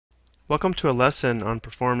Welcome to a lesson on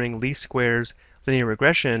performing least squares linear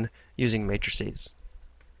regression using matrices.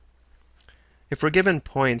 If we're given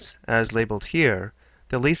points as labeled here,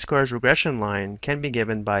 the least squares regression line can be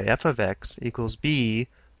given by f of x equals b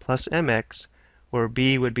plus mx, where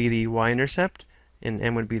b would be the y-intercept and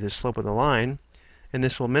m would be the slope of the line, and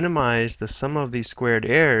this will minimize the sum of these squared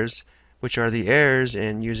errors, which are the errors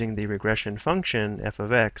in using the regression function f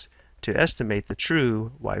of x to estimate the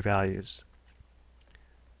true y values.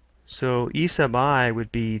 So E sub I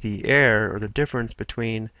would be the error or the difference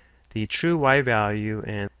between the true y value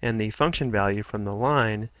and the function value from the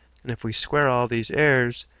line. And if we square all these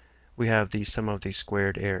errors, we have the sum of these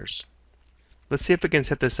squared errors. Let's see if we can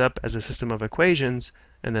set this up as a system of equations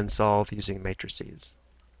and then solve using matrices.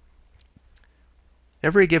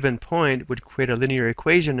 Every given point would create a linear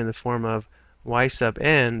equation in the form of y sub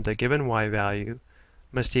n, the given y value,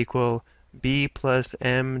 must equal b plus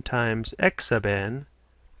m times x sub n,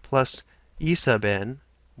 plus e sub n,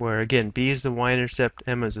 where again b is the y-intercept,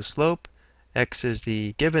 m is the slope, x is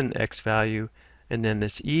the given x value, and then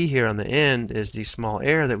this e here on the end is the small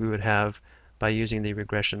error that we would have by using the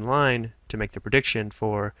regression line to make the prediction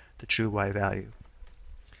for the true y value.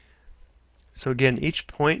 So again, each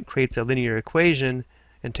point creates a linear equation,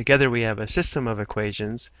 and together we have a system of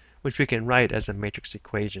equations which we can write as a matrix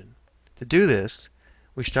equation. To do this,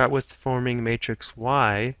 we start with forming matrix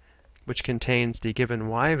Y, which contains the given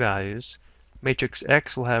y values. Matrix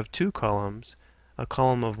X will have two columns, a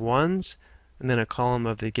column of 1s and then a column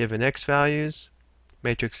of the given x values.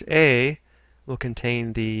 Matrix A will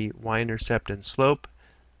contain the y-intercept and slope,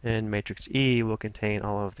 and matrix E will contain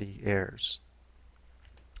all of the errors.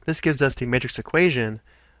 This gives us the matrix equation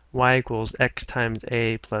y equals x times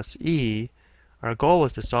A plus E. Our goal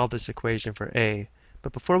is to solve this equation for A,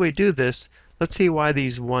 but before we do this, let's see why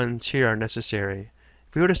these 1s here are necessary.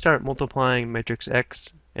 If we were to start multiplying matrix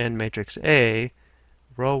X and matrix A,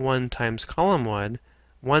 row 1 times column 1,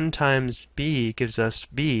 1 times B gives us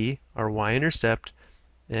B, our y-intercept,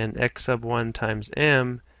 and x sub 1 times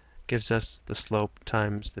m gives us the slope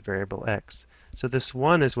times the variable x. So this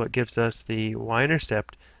 1 is what gives us the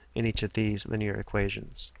y-intercept in each of these linear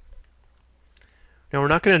equations. Now we're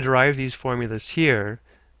not going to derive these formulas here,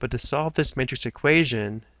 but to solve this matrix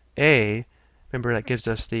equation, A, remember that gives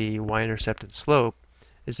us the y-intercept and slope,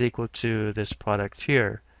 is equal to this product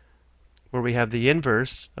here, where we have the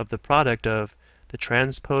inverse of the product of the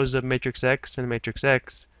transpose of matrix X and matrix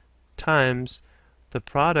X times the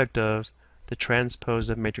product of the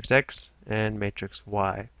transpose of matrix X and matrix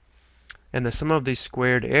Y. And the sum of these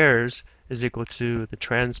squared errors is equal to the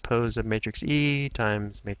transpose of matrix E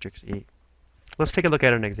times matrix E. Let's take a look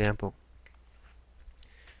at an example.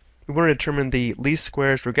 We want to determine the least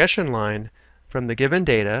squares regression line from the given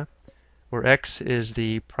data, where X is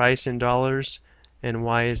the price in dollars and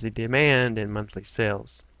Y is the demand in monthly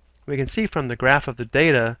sales. We can see from the graph of the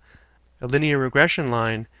data, a linear regression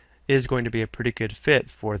line is going to be a pretty good fit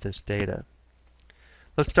for this data.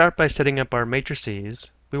 Let's start by setting up our matrices.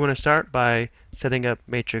 We want to start by setting up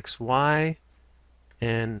matrix Y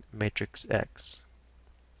and matrix X.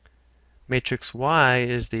 Matrix Y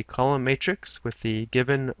is the column matrix with the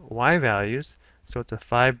given Y values, so it's a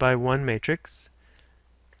 5 by 1 matrix.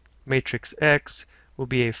 Matrix X will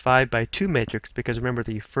be a 5 by 2 matrix because remember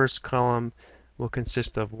the first column will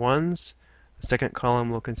consist of 1s, the second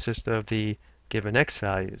column will consist of the given x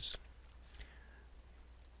values.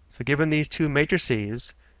 So given these two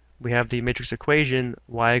matrices, we have the matrix equation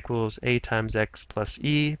y equals a times x plus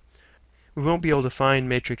e. We won't be able to find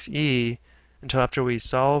matrix E until after we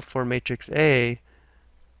solve for matrix A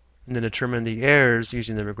and then determine the errors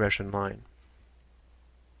using the regression line.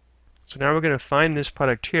 So now we're going to find this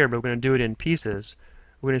product here, but we're going to do it in pieces.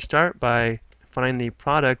 We're going to start by finding the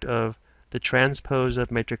product of the transpose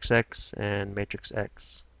of matrix X and matrix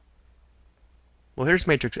X. Well, here's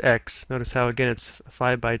matrix X. Notice how, again, it's a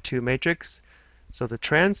 5 by 2 matrix. So the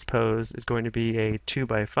transpose is going to be a 2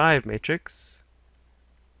 by 5 matrix.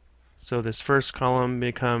 So this first column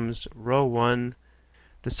becomes row 1.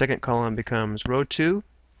 The second column becomes row 2.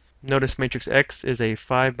 Notice matrix X is a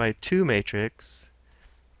 5 by 2 matrix.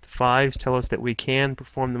 The 5s tell us that we can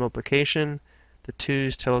perform the multiplication. The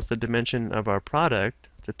 2s tell us the dimension of our product.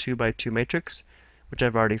 It's a 2 by 2 matrix, which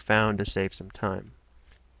I've already found to save some time.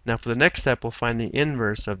 Now for the next step, we'll find the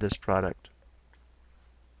inverse of this product.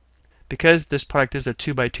 Because this product is a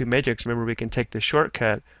 2 by 2 matrix, remember we can take the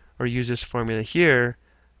shortcut or use this formula here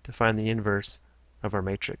to find the inverse of our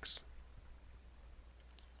matrix,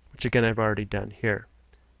 which again I've already done here.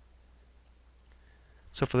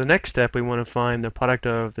 So for the next step, we want to find the product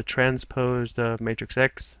of the transpose of matrix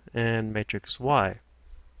X and matrix Y.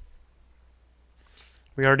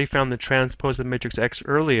 We already found the transpose of matrix X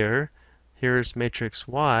earlier. Here's matrix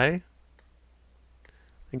Y.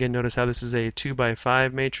 Again, notice how this is a 2 by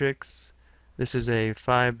 5 matrix. This is a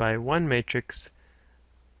 5 by 1 matrix.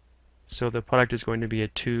 So the product is going to be a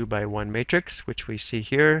 2 by 1 matrix, which we see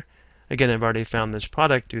here. Again, I've already found this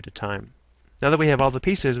product due to time. Now that we have all the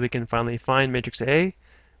pieces, we can finally find matrix A,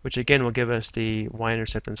 which again will give us the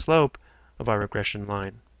y-intercept and slope of our regression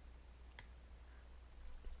line.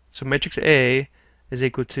 So matrix A is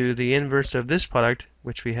equal to the inverse of this product,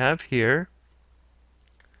 which we have here,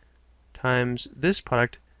 times this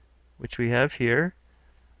product, which we have here.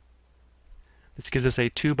 This gives us a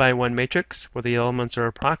 2 by 1 matrix where the elements are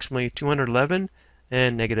approximately 211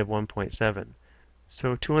 and negative 1.7.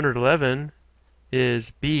 So 211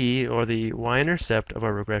 is B, or the y-intercept of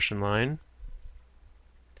our regression line,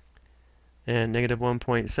 and negative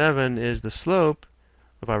 1.7 is the slope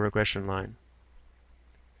of our regression line.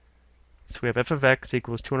 So we have f of x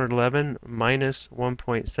equals 211 minus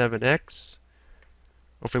 1.7x.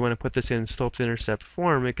 Or if we want to put this in slopes-intercept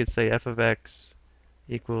form, we could say f of x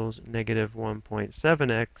equals negative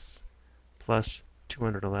 1.7x plus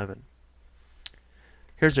 211.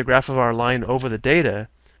 Here's a graph of our line over the data.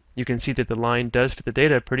 You can see that the line does fit the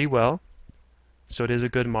data pretty well, so it is a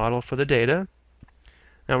good model for the data.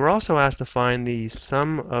 Now we're also asked to find the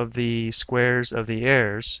sum of the squares of the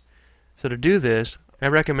errors. So to do this, I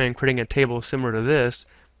recommend creating a table similar to this,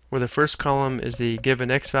 where the first column is the given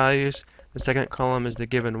x values, the second column is the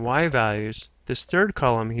given y values. This third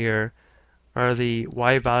column here are the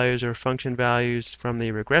y values or function values from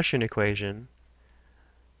the regression equation,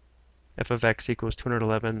 f of x equals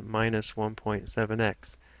 211 minus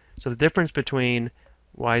 1.7x. So the difference between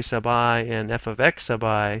y sub I and f of x sub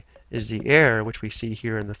I is the error, which we see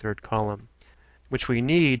here in the third column, which we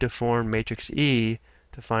need to form matrix E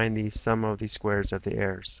to find the sum of the squares of the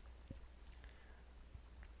errors.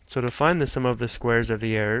 So to find the sum of the squares of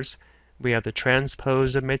the errors, we have the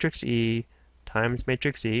transpose of matrix E times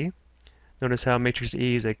matrix E. Notice how matrix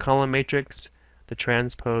E is a column matrix, the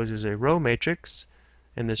transpose is a row matrix,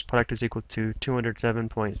 and this product is equal to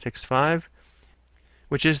 207.65,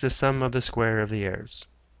 which is the sum of the square of the errors.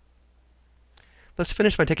 Let's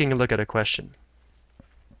finish by taking a look at a question.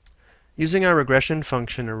 Using our regression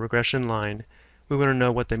function or regression line, we want to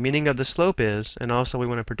know what the meaning of the slope is, and also we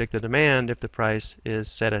want to predict the demand if the price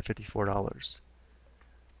is set at $54.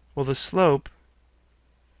 Well, the slope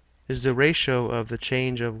is the ratio of the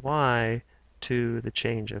change of y to the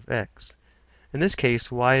change of x. In this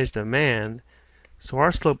case, y is demand, so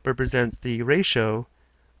our slope represents the ratio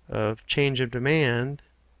of change of demand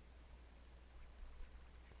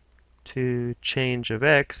to change of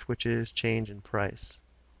x, which is change in price.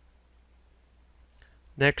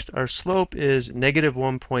 Next, our slope is negative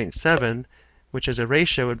 1.7, which as a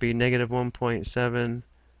ratio would be negative 1.7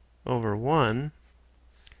 over 1.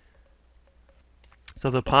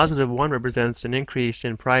 So the positive 1 represents an increase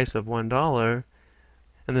in price of $1,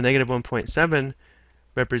 and the negative 1.7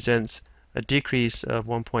 represents a decrease of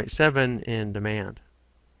 1.7 in demand.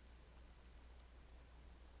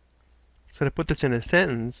 So to put this in a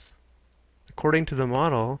sentence, according to the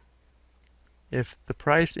model, if the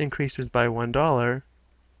price increases by $1,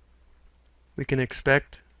 we can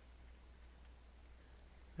expect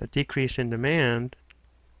a decrease in demand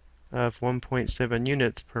of 1.7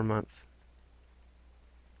 units per month.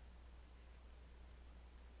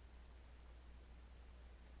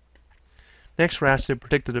 Next, we're asked to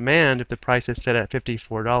predict the demand if the price is set at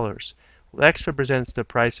 $54. Well, x represents the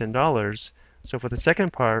price in dollars, so for the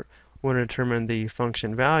second part, we want to determine the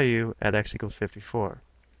function value at x equals 54.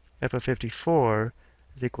 f of 54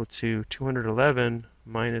 is equal to 211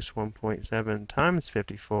 minus 1.7 times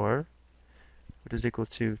 54, which is equal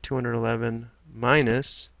to 211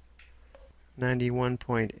 minus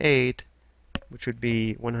 91.8, which would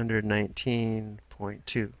be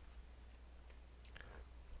 119.2.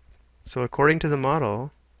 So according to the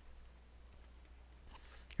model,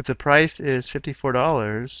 if the price is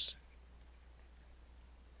 $54,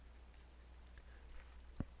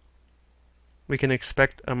 we can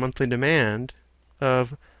expect a monthly demand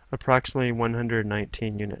of approximately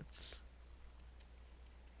 119 units.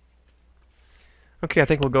 Okay, I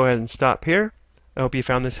think we'll go ahead and stop here. I hope you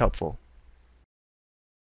found this helpful.